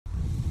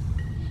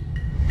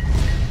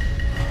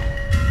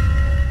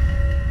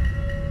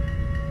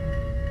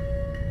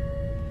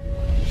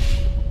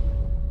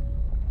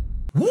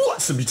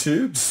What's up,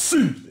 YouTube?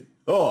 Simply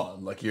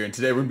Unlucky here, and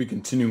today we're going to be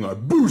continuing our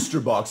booster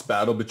box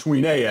battle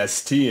between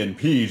AST and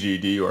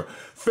PGD, or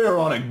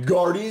Pharaonic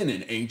Guardian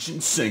and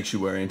Ancient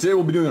Sanctuary. And today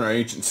we'll be doing our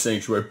Ancient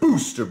Sanctuary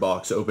booster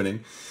box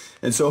opening.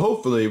 And so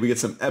hopefully we get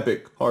some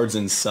epic cards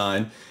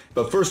inside.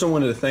 But first I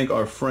wanted to thank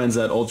our friends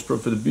at Ultra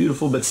for the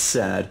beautiful but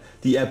sad,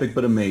 the epic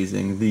but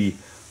amazing, the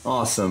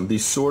awesome, the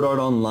Sword Art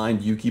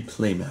Online Yuki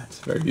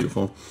playmat. Very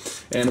beautiful.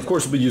 And of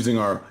course we'll be using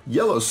our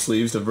yellow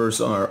sleeves to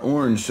verse our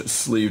orange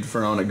sleeved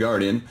Pharaonic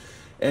Guardian.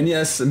 And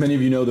yes, many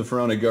of you know the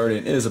Pharaonic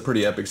Guardian is a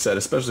pretty epic set,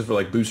 especially for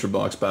like booster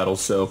box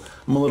battles, so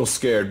I'm a little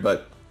scared,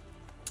 but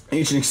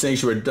Ancient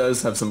Sanctuary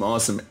does have some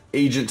awesome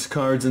agent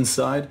cards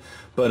inside.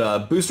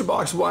 But booster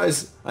box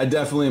wise, I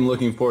definitely am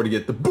looking forward to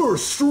get the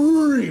Burst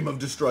Stream of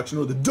Destruction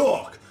or the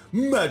Dark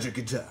Magic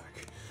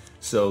Attack.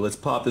 So let's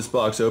pop this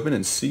box open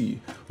and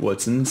see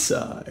what's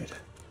inside.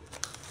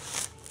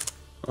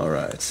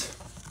 Alright.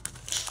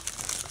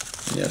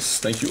 Yes,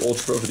 thank you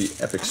Ultra for the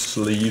epic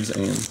sleeves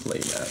and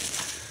playmat.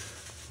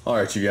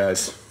 Alright you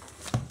guys.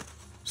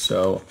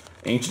 So,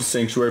 Ancient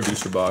Sanctuary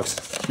booster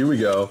box. Here we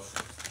go.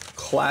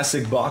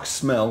 Classic box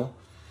smell.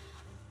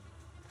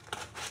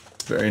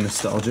 Very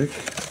nostalgic.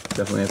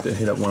 Definitely have to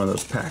hit up one of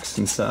those packs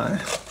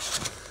inside.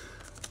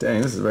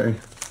 Dang, this is a very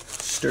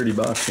sturdy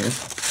box here.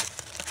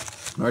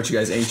 Alright you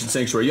guys, Ancient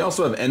Sanctuary. You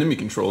also have Enemy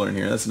Controller in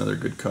here. That's another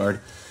good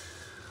card.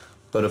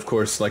 But of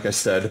course, like I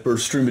said,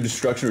 Burst Stream of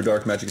Destruction or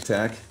Dark Magic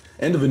Attack.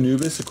 End of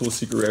Anubis, a cool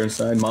secret rare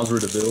inside. Mazra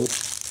Deville.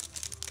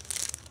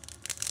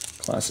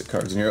 Classic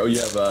cards in here. Oh, you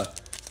have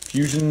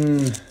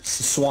Fusion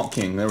Swamp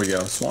King. There we go.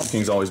 Swamp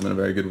King's always been a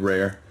very good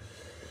rare.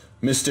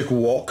 Mystic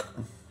Walk.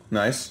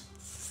 Nice.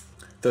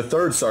 The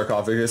third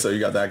sarcophagus, so you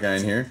got that guy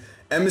in here.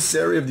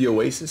 Emissary of the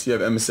Oasis. You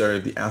have Emissary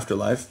of the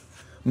Afterlife.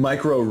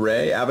 Micro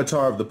Ray.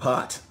 Avatar of the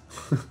Pot.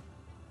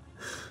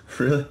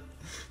 Really?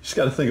 Just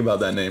got to think about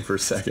that name for a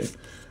second.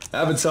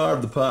 Avatar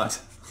of the Pot.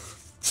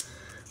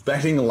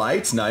 Beckoning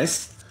Light.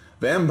 Nice.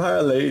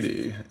 Vampire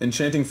Lady.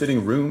 Enchanting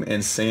Fitting Room.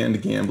 And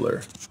Sand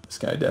Gambler. This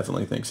guy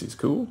definitely thinks he's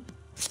cool.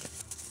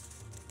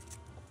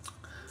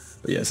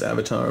 But yes,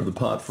 Avatar of the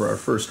Pot for our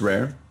first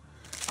rare.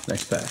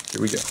 Next pack.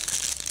 Here we go.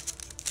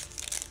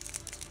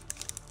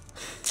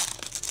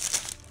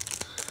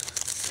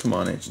 Come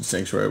on, Ancient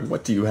Sanctuary.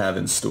 What do you have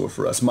in store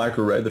for us?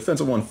 Micro Red.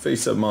 Defensive 1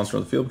 face-up monster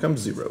on the field becomes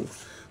 0.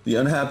 The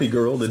Unhappy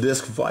Girl. The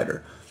Disc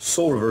Fighter.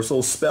 Soul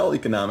Reversal. Spell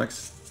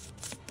Economics.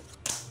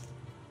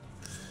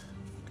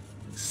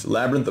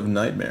 Labyrinth of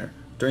Nightmare.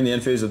 During the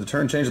end phase of the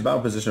turn, change the battle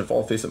position of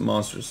all face-up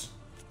monsters.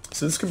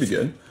 So this could be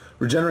good.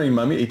 Regenerating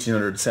Mummy,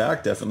 1800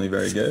 attack, definitely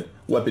very good.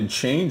 Weapon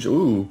Change,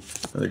 ooh,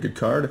 another good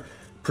card.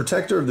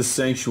 Protector of the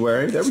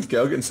Sanctuary, there we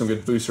go, getting some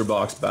good booster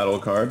box battle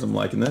cards, I'm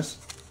liking this.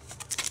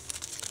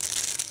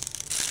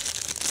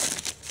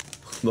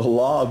 The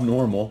Law of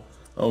Normal,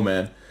 oh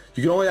man.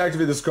 You can only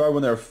activate this card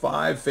when there are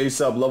 5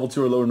 face-up, level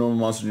 2 or lower normal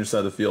monsters on your side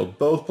of the field.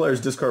 Both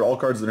players discard all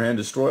cards in their hand,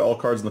 destroy all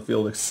cards in the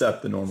field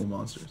except the normal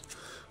monsters.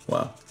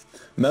 Wow.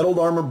 Metal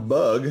Armor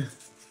Bug,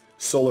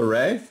 Solar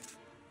Ray.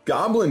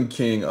 Goblin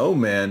King, oh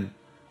man,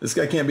 this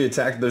guy can't be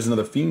attacked if there's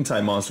another Fiend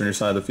type monster on your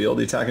side of the field.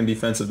 The attack and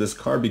defense of this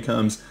card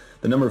becomes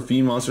the number of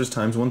Fiend monsters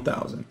times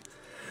 1000. And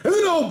then,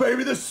 oh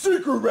baby, the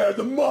secret rare,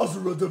 the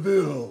Mazra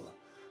Deville.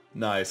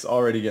 Nice,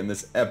 already getting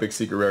this epic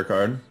secret rare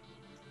card.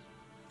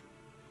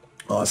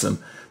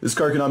 Awesome. This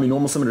card cannot be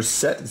normal summoned or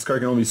set. This card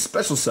can only be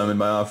special summoned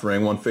by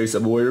offering 1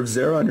 face-up Warrior of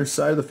Zera on your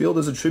side of the field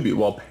as a tribute,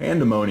 while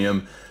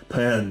Pandemonium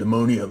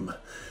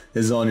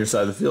is on your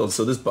side of the field.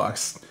 So this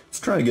box, it's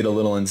trying to get a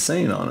little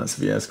insane on us,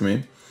 if you ask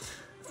me.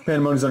 If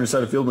Pandemonium's on your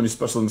side of the field when you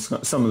special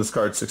summon this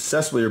card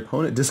successfully, your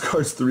opponent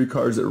discards 3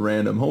 cards at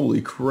random.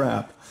 Holy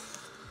crap.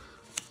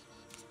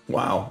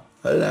 Wow.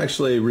 I didn't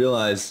actually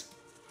realize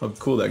how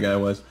cool that guy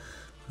was.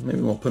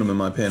 Maybe we'll put him in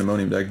my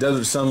Pandemonium deck.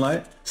 Desert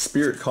Sunlight,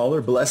 Spirit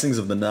Caller, Blessings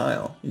of the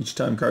Nile. Each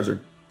time cards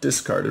are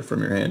discarded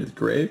from your hand to the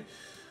grave,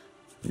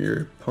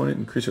 your opponent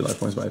increase your life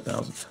points by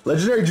 1000.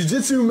 Legendary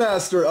Jiu-Jitsu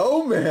Master.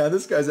 Oh man,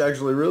 this guy's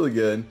actually really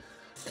good.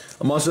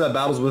 A monster that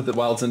battles with it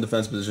while it's in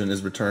defense position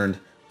is returned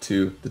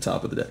to the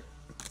top of the deck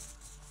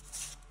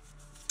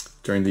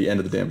during the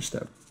end of the damage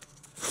step.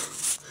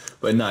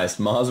 But nice,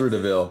 Mazra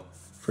Deville.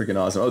 Freaking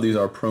awesome. Oh, these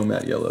are Pro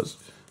Matte Yellows.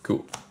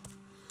 Cool.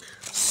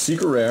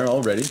 Secret Rare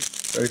already.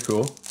 Very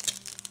cool.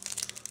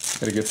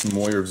 Gotta get some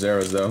Warrior of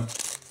Zeras though.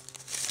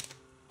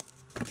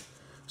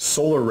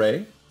 Solar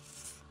Ray.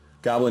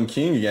 Goblin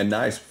King again,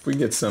 nice. If we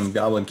get some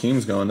Goblin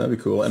Kings going, that'd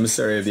be cool.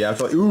 Emissary of the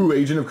Afterlife. Ooh,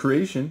 Agent of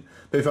Creation.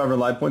 Pay 500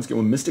 life points, get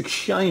 1 Mystic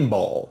Shine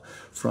Ball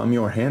from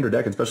your hand or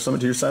deck and special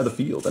summon to your side of the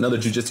field. Another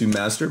Jiu-Jitsu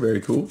Master,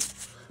 very cool.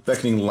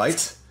 Beckoning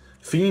Light.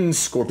 Fiend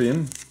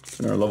Scorpion.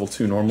 In our level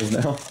 2 normals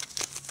now.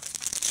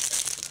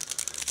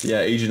 Yeah,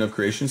 Agent of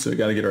Creation, so we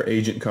gotta get our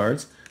agent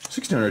cards.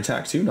 1600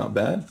 attack too, not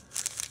bad.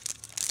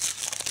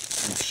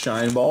 Some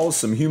Shine Balls,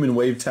 some Human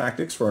Wave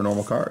Tactics for our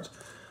normal cards.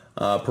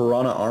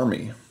 Piranha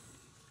Army.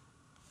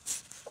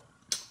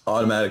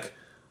 Automatic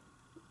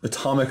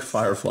Atomic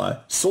Firefly.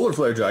 Solar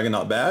Flare Dragon,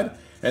 not bad.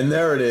 And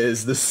there it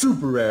is, the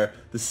super rare,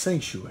 the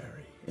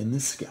Sanctuary in the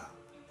Sky.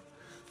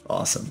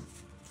 Awesome.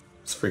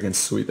 It's freaking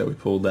sweet that we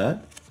pulled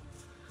that.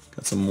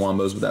 Got some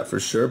wombos with that for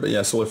sure. But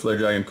yeah, Solar Flare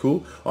Dragon,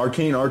 cool.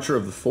 Arcane Archer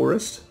of the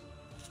Forest.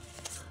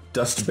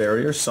 Dust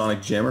Barrier,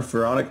 Sonic Jammer,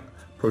 Pharaonic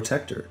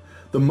Protector.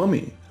 The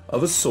mummy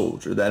of a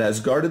soldier that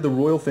has guarded the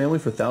royal family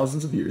for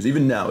thousands of years.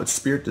 Even now, its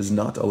spirit does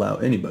not allow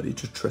anybody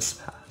to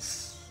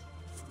trespass.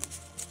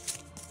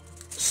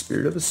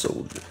 Spirit of a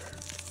soldier.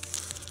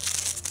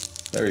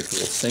 Very cool.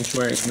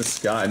 Sanctuary in the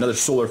Sky. Another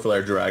Solar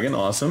Flare Dragon.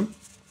 Awesome.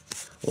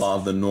 Law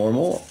of the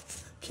Normal.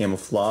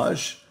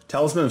 Camouflage.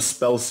 Talisman of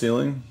Spell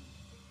Sealing.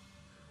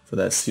 For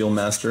that Seal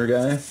Master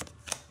guy.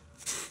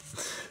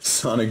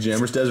 Sonic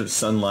Jammers. Desert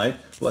Sunlight.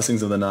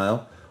 Blessings of the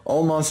Nile.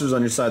 All monsters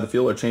on your side of the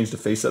field are changed to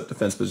face-up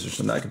defense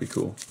position. That could be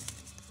cool.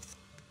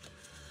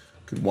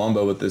 Could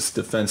wombo with this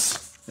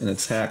defense and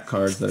attack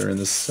cards that are in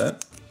this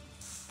set.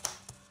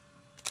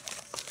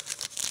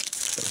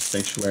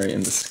 Sanctuary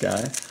in the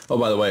Sky. Oh,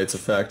 by the way, its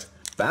effect.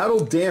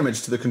 Battle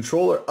damage to the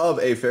controller of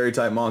a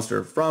fairy-type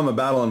monster from a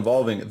battle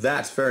involving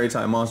that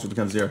fairy-type monster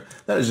becomes 0.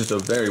 That is just a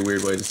very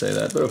weird way to say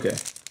that, but okay.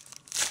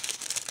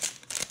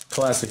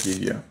 Classic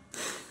Yugioh.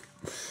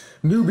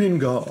 Nubian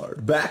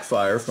Guard.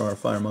 Backfire for our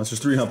fire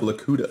monsters. 3-hump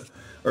Lakuta.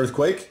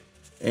 Earthquake.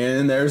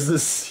 And there's the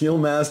Seal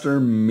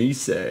Master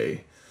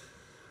Misei.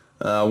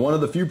 One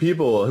of the few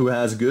people who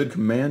has good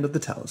command of the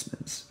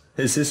talismans.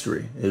 His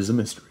history is a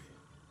mystery.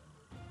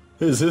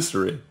 His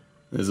history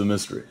is a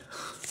mystery.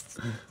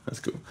 That's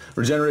cool.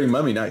 Regenerating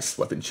Mummy. Nice.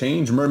 Weapon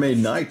change. Mermaid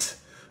Knight.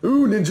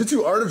 Ooh,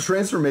 ninjutsu Art of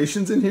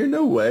Transformations in here?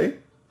 No way.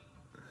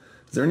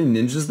 Is there any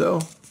ninjas,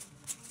 though?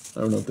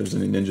 I don't know if there's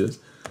any ninjas.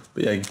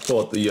 But yeah, you can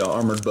pull out the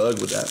armored bug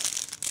with that.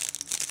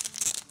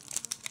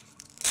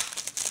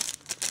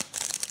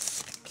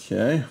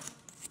 Okay.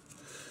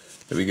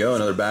 Here we go.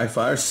 Another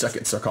backfire.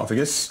 Second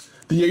sarcophagus.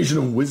 The Agent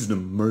of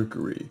Wisdom,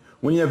 Mercury.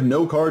 When you have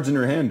no cards in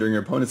your hand during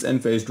your opponent's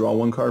end phase, draw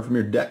 1 card from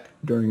your deck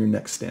during your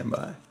next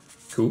standby.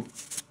 Cool.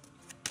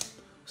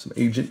 Some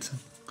Agent.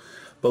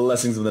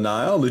 Blessings of the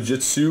Nile.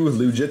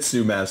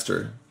 Lujitsu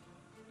Master.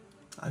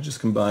 I just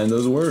combined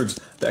those words.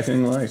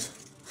 Beckoning Light.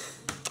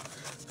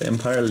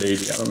 Vampire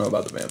Lady. I don't know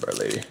about the Vampire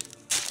Lady.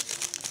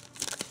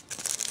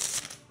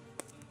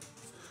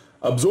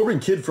 Absorbing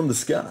Kid from the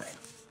Sky.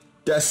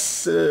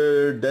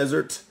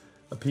 Desert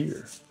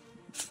Appear.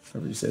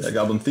 However you say that.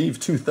 Goblin Thief.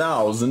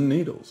 2,000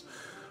 Needles.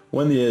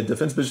 When the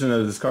defense position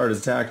of this card is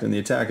attacked and the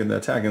attack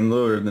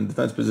lower than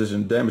defense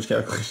position damage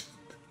calculation.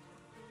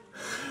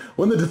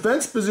 When the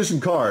defense position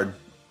card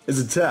is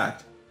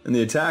attacked and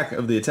the attack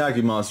of the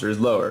attacking monster is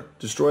lower,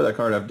 destroy that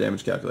card after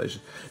damage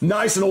calculation.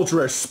 Nice and ultra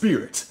rare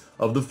Spirit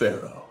of the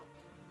Pharaoh.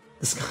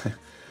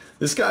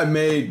 This guy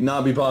may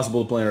not be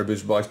possible to play in our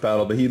booster box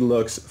battle, but he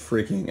looks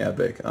freaking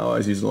epic. I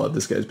always use a lot of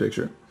this guy's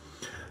picture.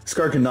 This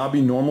card cannot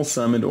be normal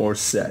summoned or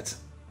set.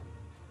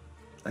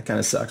 That kind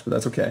of sucks, but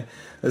that's okay.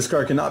 This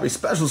card cannot be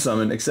special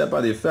summoned except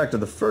by the effect of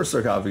the first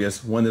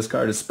sarcophagus. When this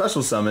card is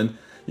special summoned,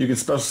 you can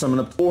special summon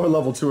up to 4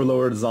 level 2 or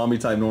lower zombie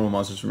type normal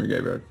monsters from your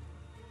graveyard.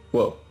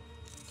 Whoa.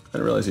 I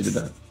didn't realize he did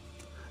that.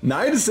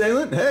 Night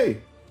Assailant?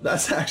 Hey,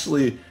 that's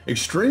actually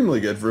extremely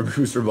good for a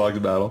booster box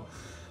battle.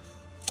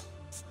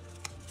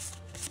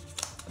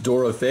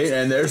 Door of Fate,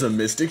 and there's a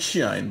Mystic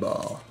Shine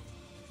Ball.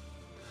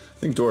 I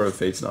think Door of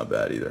Fate's not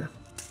bad either.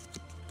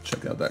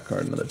 Check out that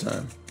card another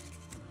time.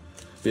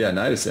 But yeah,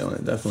 Night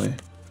Assailant, definitely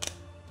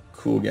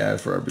cool guy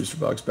for our booster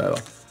box battle.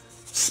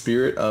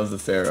 Spirit of the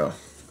Pharaoh.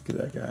 Look at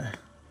that guy.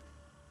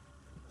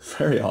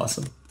 Very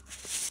awesome.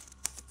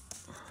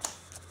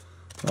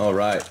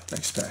 Alright,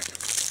 next pack.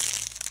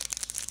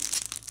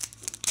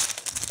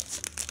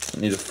 I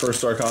need the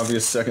first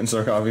sarcophagus, second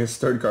sarcophagus,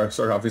 third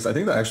sarcophagus. I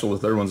think the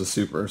third one's a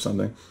super or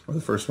something. Or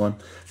the first one.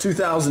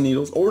 2,000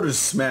 Needles. Order to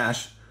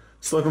Smash.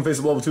 Select one face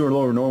of level 2 or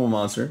lower normal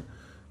monster.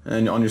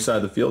 And on your side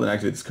of the field and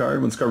activate this card.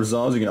 When this card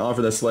resolves, you can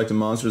offer that selected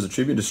monster as a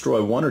tribute.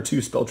 Destroy 1 or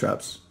 2 spell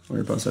traps on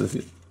your opponent's side of the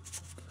field.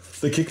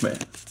 The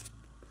Kickman.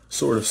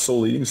 Sword of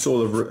Soul Eating.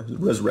 Soul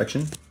of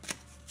Resurrection.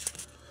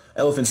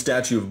 Elephant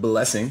Statue of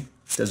Blessing.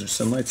 Desert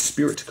Sunlight.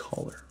 Spirit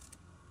Caller.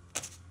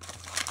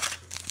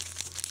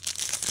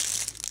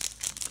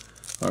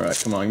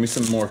 Alright, come on. Give me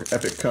some more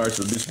epic cards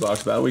for the booster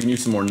box battle. We can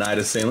use some more Night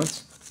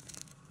Assailants.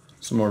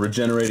 Some more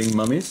Regenerating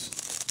Mummies.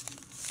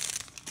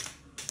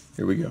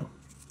 Here we go.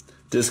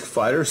 Disc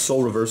Fighter,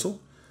 Soul Reversal.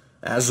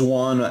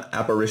 Azuan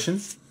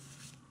Apparition.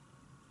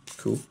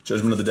 Cool.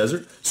 Judgment of the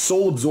Desert.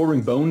 Soul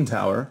Absorbing Bone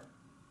Tower.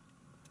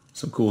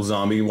 Some cool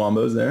zombie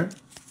wombos there.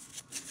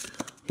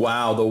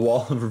 Wow, the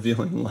Wall of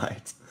Revealing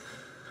Light.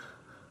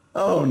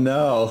 Oh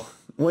no.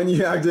 When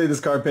you activate this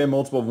card, pay a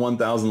multiple of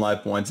 1,000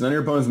 life points. None of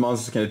your opponent's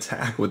monsters can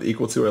attack with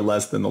equal to or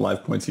less than the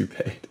life points you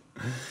paid.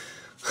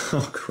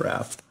 Oh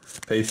crap.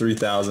 Pay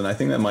 3,000. I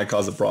think that might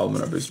cause a problem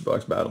in our booster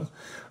box battles.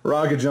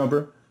 Rocket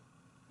Jumper.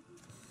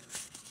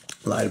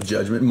 Light of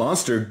Judgment.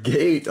 Monster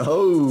Gate.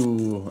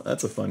 Oh,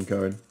 that's a fun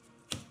card.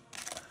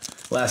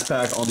 Last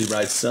pack on the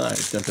right side.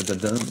 Dun, dun, dun,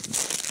 dun.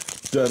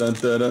 Dun, dun,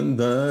 dun, dun,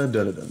 dun,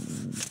 dun, dun.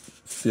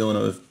 Feeling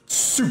a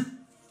super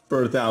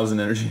 1,000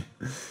 energy.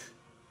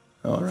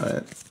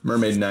 Alright.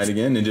 Mermaid Knight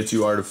again.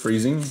 Ninjutsu Art of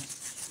Freezing.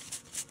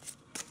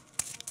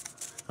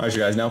 Alright,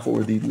 you guys. Now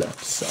for the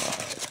left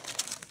side.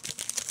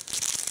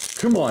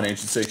 Come on,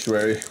 Ancient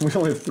Sanctuary. We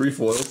only have 3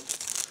 foils.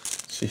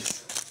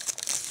 Jeez.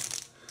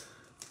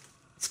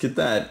 Let's get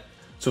that.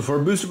 So for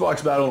a booster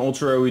box battle in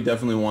Ultra Rare, we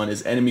definitely want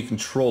is Enemy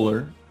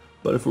Controller.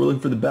 But if we're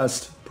looking for the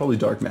best, probably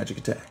Dark Magic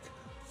Attack.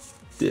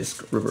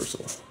 Disc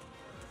Reversal.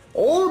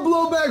 Or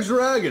Blowback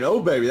Dragon. Oh,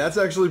 baby. That's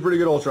actually pretty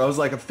good Ultra. I was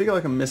like, I feel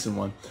like I'm missing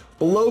one.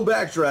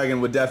 Blowback Dragon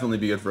would definitely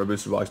be good for a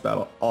booster box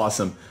battle.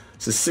 Awesome.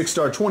 It's a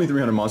 6-star,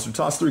 2300 monster.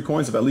 Toss 3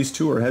 coins. If at least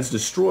 2 are heads,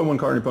 destroy 1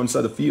 card on your opponent's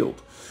side of the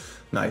field.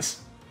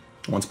 Nice.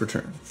 Once per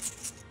turn.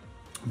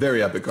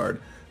 Very epic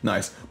card.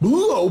 Nice.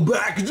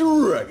 Blowback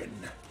Dragon.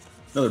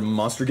 Another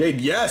Monster Gate.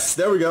 Yes,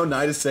 there we go.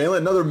 Night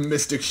Assailant. Another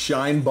Mystic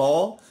Shine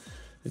Ball.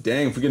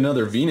 Dang, if we get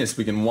another Venus,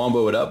 we can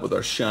wombo it up with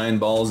our Shine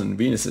Balls and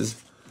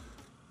Venuses.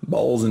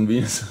 Balls and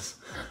Venuses.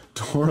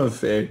 Dora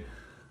Fade.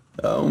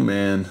 Oh,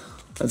 man.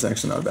 That's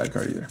actually not a bad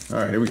card either. All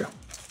right, here we go.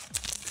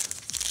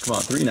 Come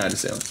on, 3 Night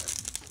Assailants.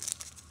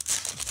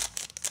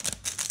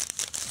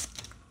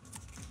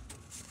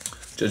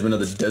 Judgment of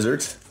the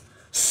Desert.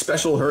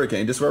 Special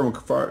Hurricane. Discard 1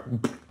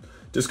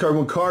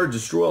 card.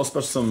 Destroy all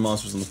special summon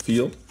monsters on the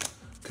field.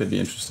 Could be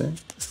interesting.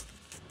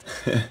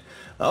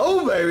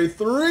 Oh, baby.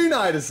 3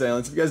 Night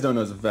Assailants. If you guys don't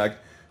know this effect,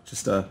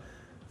 just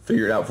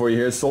figure it out for you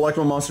here. Select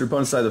one monster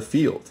opponent's side of the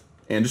field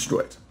and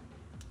destroy it.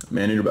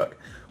 Man eater bug.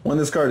 When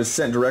this card is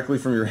sent directly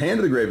from your hand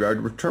to the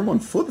graveyard, return 1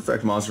 flip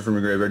effect monster from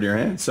your graveyard to your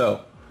hand.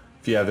 So,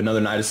 if you have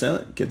another Night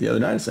Assailant, get the other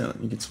Night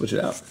Assailant. You can switch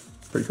it out.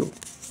 Pretty cool.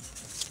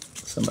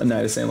 Some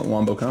Night Assailant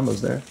wombo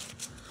combos there.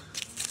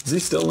 Is he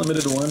still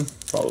limited to 1?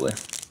 Probably.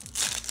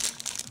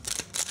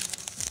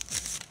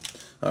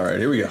 Alright,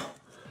 here we go.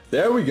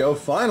 There we go.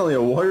 Finally,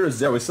 a Warrior is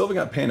there. We still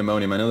haven't got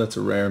Pandemonium. I know that's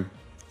a rare.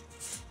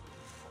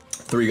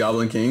 3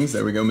 Goblin Kings.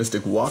 There we go.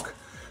 Mystic Walk.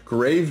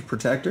 Grave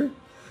Protector.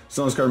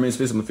 So this card remains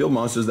face on the field.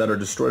 Monsters that are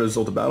destroyed as a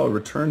result of battle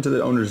return to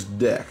the owner's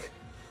deck.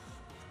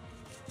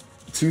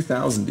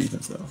 2,000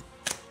 defense, though.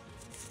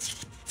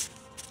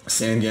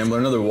 Sand Gambler.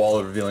 Another Wall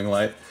of Revealing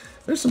Light.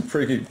 There's some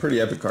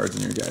pretty epic cards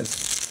in here, guys.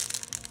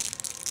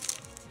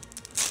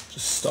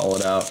 Just stall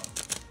it out.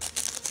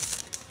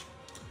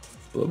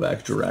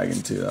 Blowback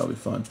Dragon, too. That'll be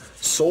fun.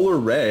 Solar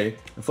Ray.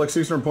 Inflict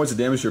 600 points of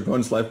damage to your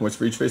opponent's life points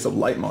for each face-up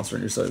light monster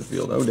on your side of the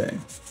field. Oh,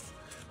 dang.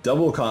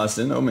 Double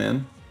Costin. Oh,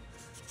 man.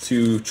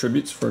 2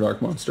 tributes for a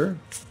Dark Monster.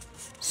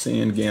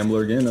 Sand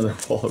Gambler again. Another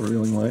Wall of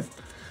Revealing Light.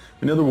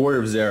 Another Warrior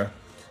of Zera.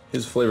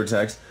 His flavor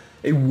text.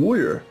 A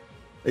warrior.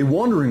 A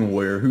wandering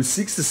warrior who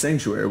seeks the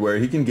sanctuary where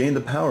he can gain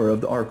the power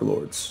of the Arc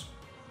Lords.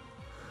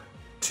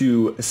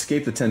 To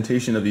escape the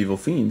temptation of evil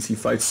fiends, he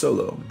fights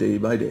solo, day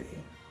by day.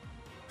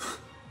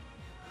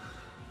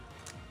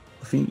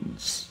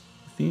 Fiends.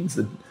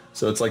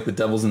 So it's like the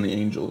devils and the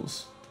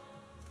angels.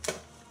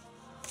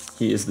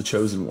 He is the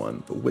chosen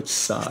one, but which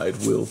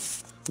side will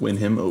win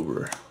him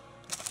over?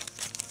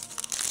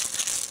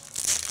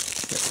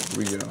 There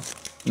we go.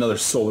 Another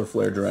Solar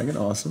Flare Dragon,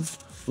 awesome.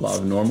 Law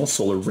of Normal,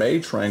 Solar Ray,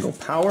 Triangle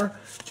Power,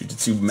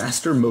 Jujutsu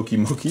Master, Moki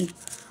Moki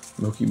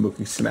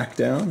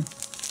Smackdown.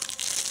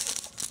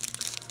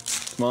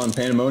 Come on,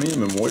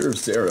 Pandemonium and Warrior of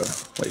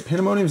Zera. Wait,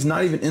 Pandemonium's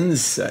not even in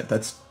this set.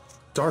 That's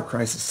Dark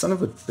Crisis, son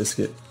of a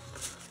biscuit.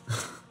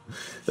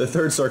 The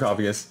 3rd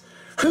Sarcophagus.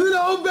 And then,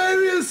 oh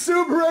baby, a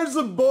Super Edge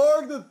the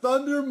Borg, the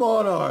Thunder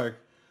Monarch.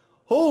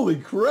 Holy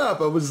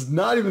crap, I was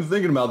not even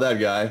thinking about that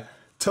guy.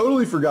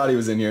 Totally forgot he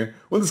was in here.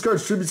 When this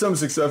card's tribute summon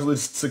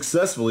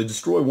successfully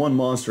destroy 1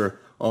 monster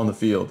on the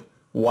field.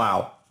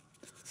 Wow.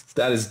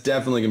 That is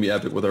definitely going to be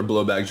epic with our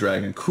Blowback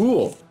Dragon.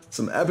 Cool.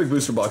 Some epic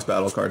booster box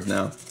battle cards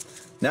now.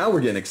 Now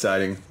we're getting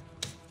exciting.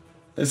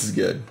 This is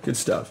good. Good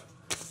stuff.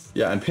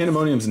 Yeah, and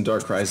Pandemonium's in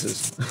Dark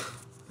Crisis.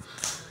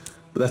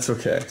 But that's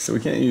okay. So we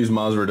can't use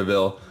Mazra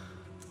Deville.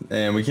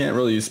 And we can't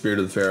really use Spirit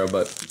of the Pharaoh,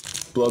 but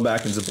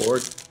Blowback and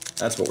Zabort,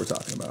 that's what we're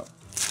talking about.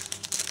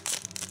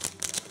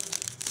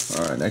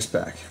 Alright, next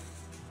pack.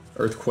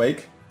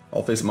 Earthquake.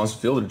 All face of monster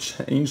field are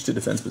changed to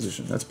defense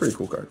position. That's a pretty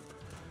cool card.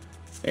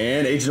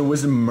 And Agent of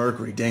Wisdom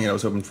Mercury. Dang it, I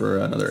was hoping for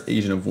another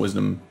Agent of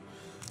Wisdom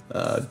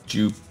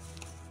Jupiter.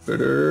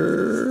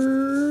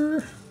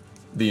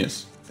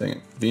 Venus. Dang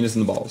it. Venus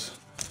in the balls.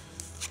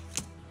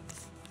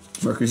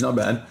 Mercury's not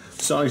bad.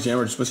 Sonic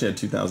Jammer, just wish he had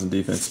 2,000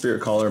 defense.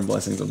 Spirit Caller and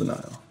Blessings of the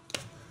Nile.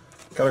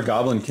 Got our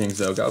Goblin Kings,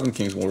 though. Goblin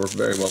Kings will work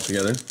very well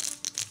together.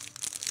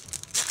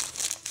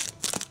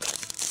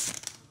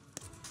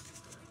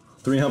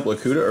 3 Hump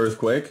Lakuta,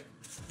 Earthquake.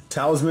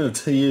 Talisman of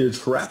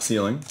Trap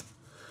Ceiling.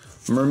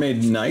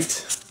 Mermaid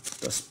Knight,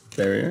 Dust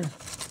Barrier.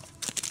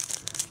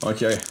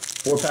 Okay,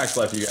 4 packs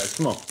left, you guys.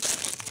 Come on.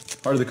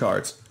 Heart of the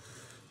cards.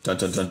 Dun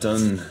dun dun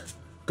dun.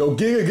 Go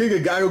Giga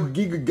Giga Gago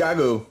Giga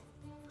Gago.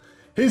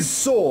 His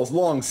soul's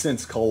long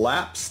since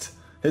collapsed.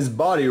 His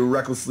body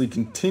recklessly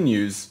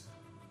continues.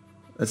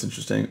 That's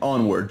interesting.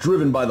 Onward.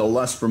 Driven by the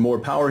lust for more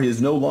power, he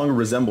no longer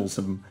resembles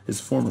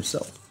his former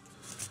self.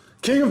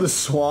 King of the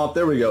Swamp.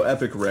 There we go.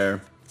 Epic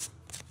rare.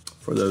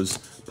 For those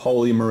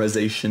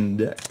polymerization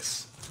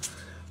decks.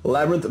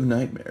 Labyrinth of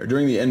Nightmare.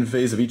 During the end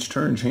phase of each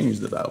turn, change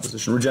the battle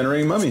position.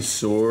 Regenerating Mummy.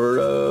 Sort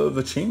of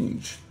a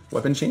change.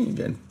 Weapon change.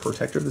 And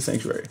Protector of the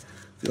Sanctuary.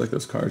 I feel like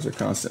those cards are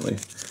constantly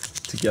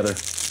together.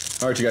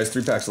 Alright, you guys,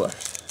 3 packs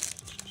left.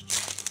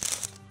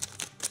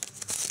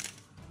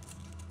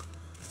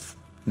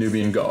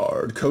 Nubian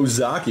Guard.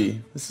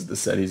 Kozaki. This is the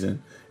set he's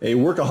in. A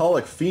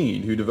workaholic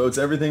fiend who devotes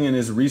everything in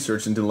his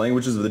research into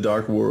languages of the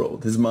dark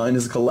world. His mind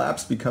has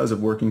collapsed because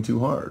of working too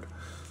hard.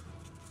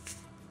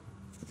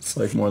 It's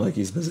like more like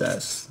he's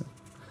possessed.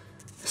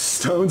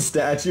 Stone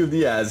Statue of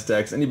the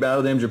Aztecs. Any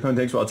battle damage your opponent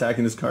takes while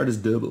attacking this card is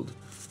doubled.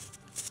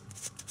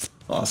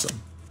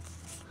 Awesome.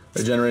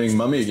 Regenerating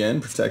Mummy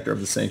again. Protector of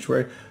the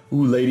Sanctuary.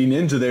 Ooh, Lady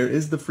Ninja. There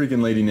is the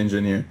freaking Lady Ninja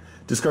in here.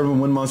 Discard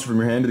one monster from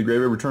your hand to the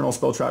graveyard. Return all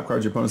spell trap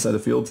cards your opponent's side of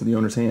the field to the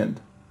owner's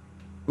hand.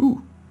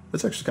 Ooh,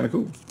 that's actually kind of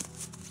cool.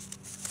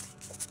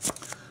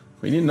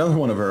 We need another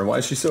one of her. Why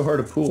is she so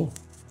hard to pull?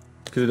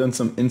 Could have done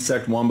some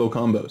insect wombo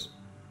combos.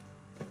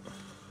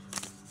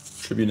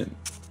 Tribute an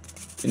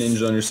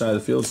ninja on your side of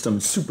the field. Some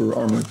super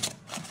armored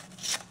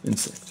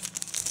insect.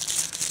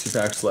 2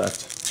 packs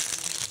left.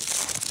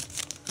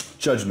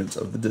 Judgment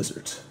of the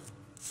Desert.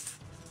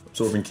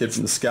 Absorbing Kid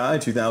from the Sky.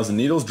 2,000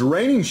 needles.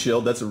 Draining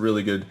Shield. That's a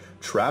really good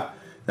trap.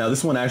 Now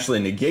this one actually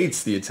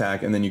negates the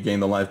attack and then you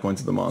gain the life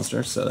points of the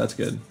monster, so that's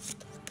good.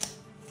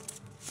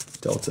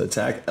 Delta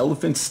attack.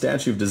 Elephant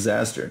Statue of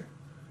Disaster.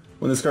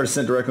 When this card is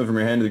sent directly from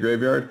your hand to the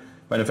graveyard,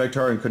 by an effect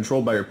card and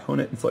controlled by your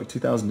opponent, inflict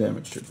 2,000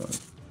 damage to your opponent.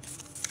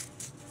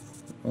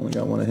 Only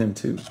got one of him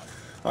too.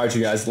 Alright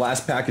you guys,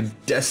 last pack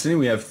of Destiny.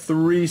 We have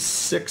 3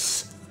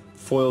 6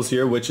 foils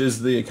here, which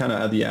is the kind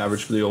of the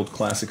average for the old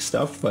classic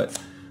stuff, but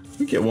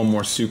we get one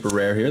more super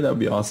rare here. That would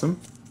be awesome.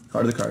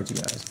 Card of the cards, you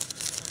guys.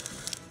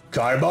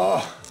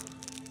 KAIBA!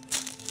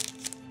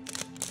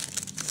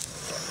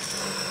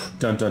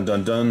 Dun dun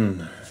dun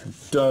dun.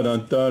 Dun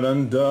dun dun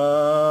dun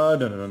dun dun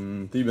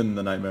dun. Even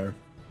the Nightmare.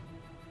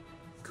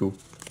 Cool.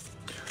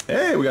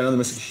 Hey, we got another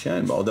Mystic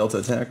Shine Ball. Delta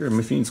Attacker,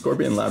 Fiend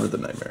Scorpion, Labyrinth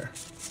of Nightmare.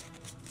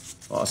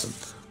 Awesome.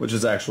 Which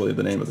is actually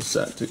the name of the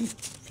set, too,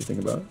 if you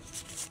think about it.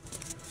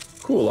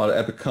 Cool, a lot of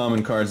epic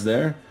common cards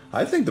there.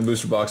 I think the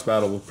booster box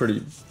battle will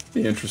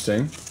be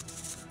interesting.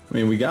 I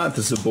mean, we got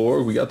the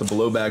Zaborg, we got the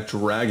Blowback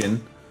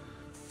Dragon,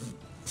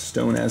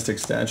 Stone Aztec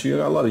Statue.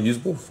 Got a lot of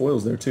usable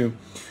foils there, too.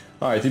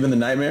 Alright, even the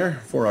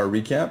Nightmare for our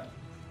recap.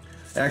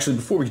 Actually,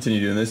 before we continue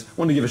doing this, I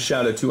want to give a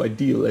shout out to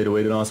Ideal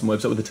 808, an awesome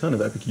website with a ton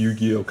of epic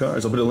Yu-Gi-Oh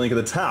cards. I'll put a link at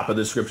the top of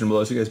the description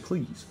below, so you guys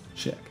please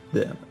check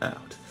them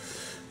out.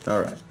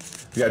 Alright.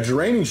 We got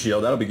Draining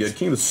Shield, that'll be good.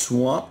 King of the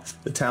Swamp,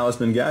 the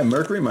Talisman guy.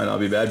 Mercury might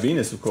not be bad.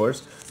 Venus, of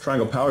course.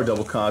 Triangle Power,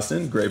 Double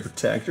Costin. Grave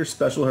Protector.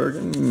 Special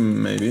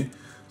Hurricane, maybe.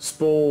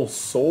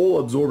 Soul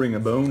Absorbing a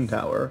Bone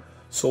Tower.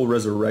 Soul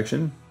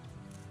Resurrection.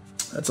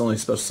 That's only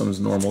special summons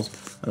normals.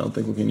 I don't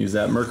think we can use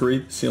that.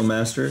 Mercury, Seal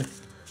Master,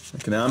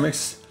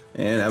 Economics,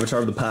 and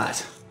Avatar of the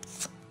Pot.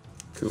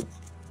 Cool.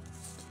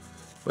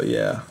 But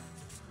yeah.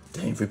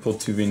 Dang, if we pulled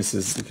 2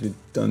 Venuses, we could have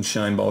done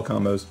Shine Ball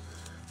combos.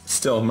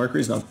 Still,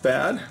 Mercury's not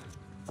bad.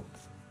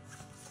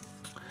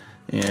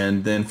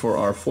 And then for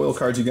our foil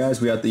cards, you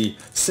guys, we got the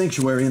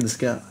Sanctuary in the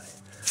Sky.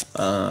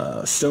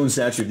 Stone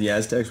Statue of the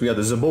Aztecs. We got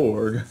the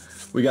Zaborg.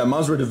 We got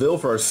Mazra Deville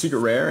for our Secret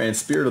Rare, and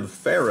Spirit of the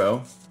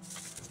Pharaoh.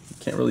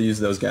 Can't really use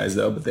those guys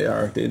though, but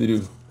they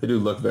do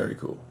look very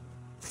cool.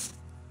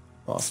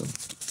 Awesome.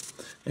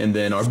 And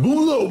then our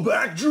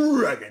Blowback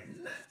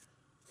Dragon,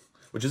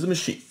 which is a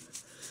machine.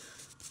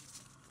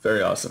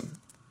 Very awesome.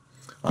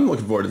 I'm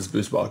looking forward to this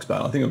boost box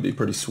battle. I think it'll be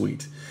pretty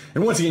sweet.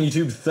 And once again,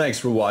 YouTube, thanks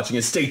for watching,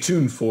 and stay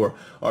tuned for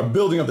our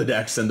building of the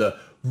decks and the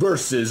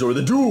versus or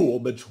the duel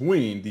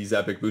between these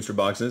epic booster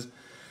boxes.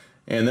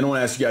 And then I want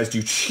to ask you guys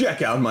to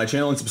check out my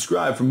channel and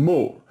subscribe for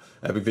more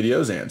epic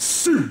videos. And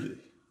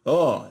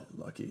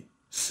SimplyUnlucky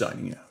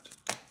signing out.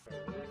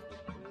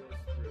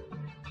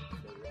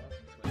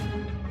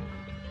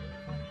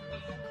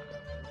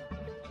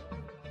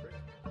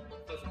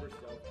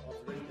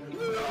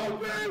 No,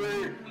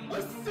 baby!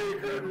 A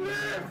secret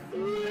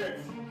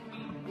rift!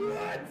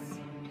 What?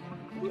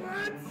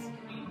 What?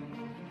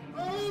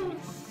 Oh